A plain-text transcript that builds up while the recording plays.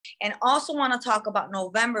and also want to talk about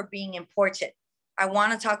November being important. I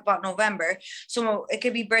want to talk about November. So it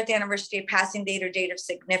could be birthday, anniversary, passing date, or date of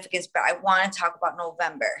significance, but I want to talk about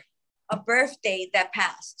November. A birthday that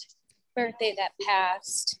passed. Birthday that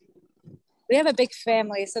passed. We have a big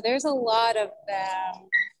family, so there's a lot of them.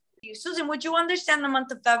 Susan, would you understand the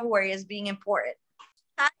month of February as being important?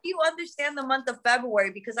 How do you understand the month of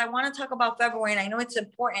February? Because I want to talk about February, and I know it's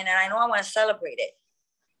important, and I know I want to celebrate it.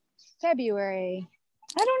 February.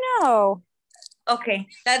 I don't know. Okay,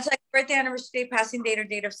 that's like birthday, anniversary, passing date, or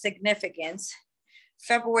date of significance.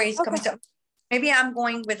 February is coming up. Maybe I'm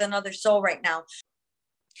going with another soul right now.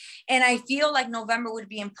 And I feel like November would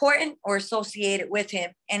be important or associated with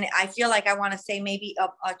him. And I feel like I want to say maybe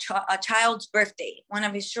a child's birthday, one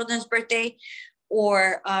of his children's birthday,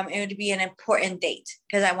 or it would be an important date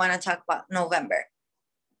because I want to talk about November.